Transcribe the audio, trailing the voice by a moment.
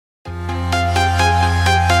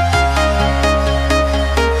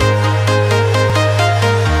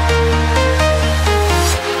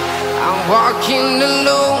walking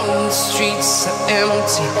alone, the streets are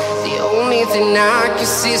empty. The only thing I can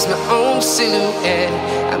see is my own silhouette.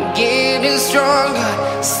 I'm getting stronger,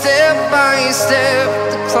 step by step.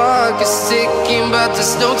 The clock is ticking, but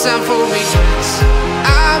there's no time for regrets.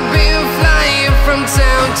 I've been flying from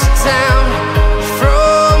town to town,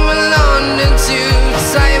 from London to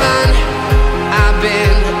Taiwan. I've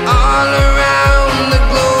been all around the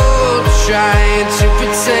globe, trying to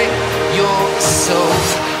protect your soul.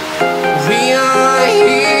 We are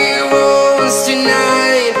heroes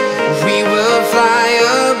tonight. We will fly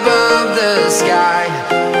above the sky.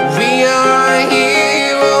 We are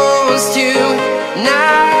heroes tonight.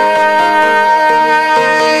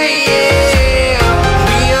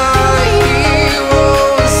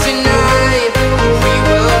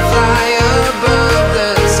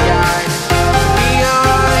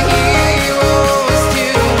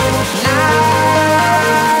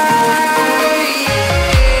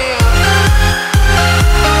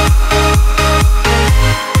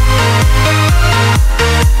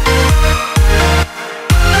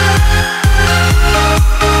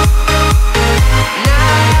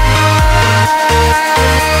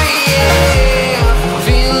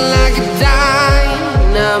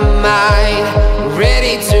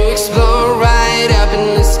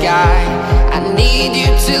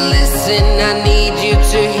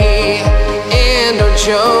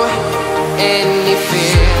 Show any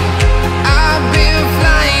fear. I've been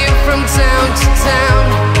flying from town to town,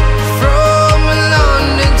 from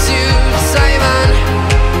London to Taiwan.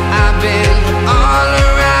 I've been all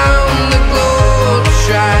around the globe,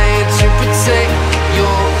 trying to protect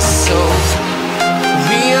your soul.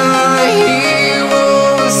 We are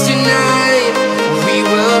heroes tonight. We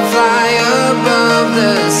will fly above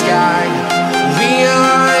the sky. We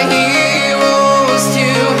are heroes tonight.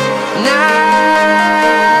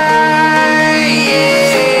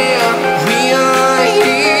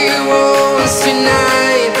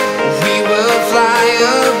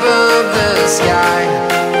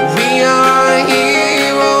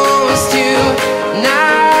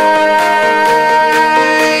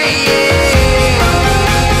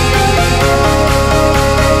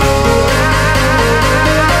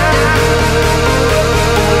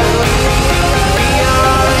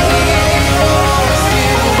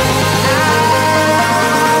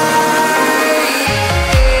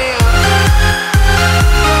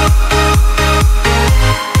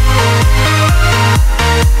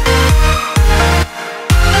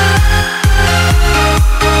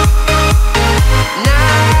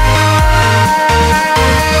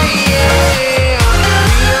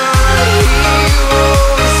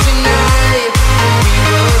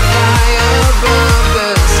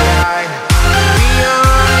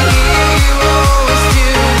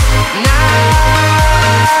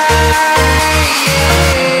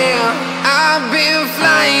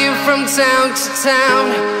 Town to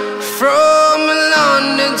town, from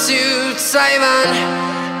London to Taiwan.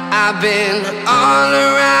 I've been all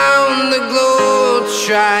around the globe,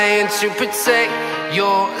 trying to protect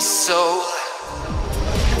your soul.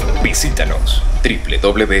 Visítanos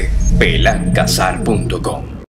www.belankazar.com.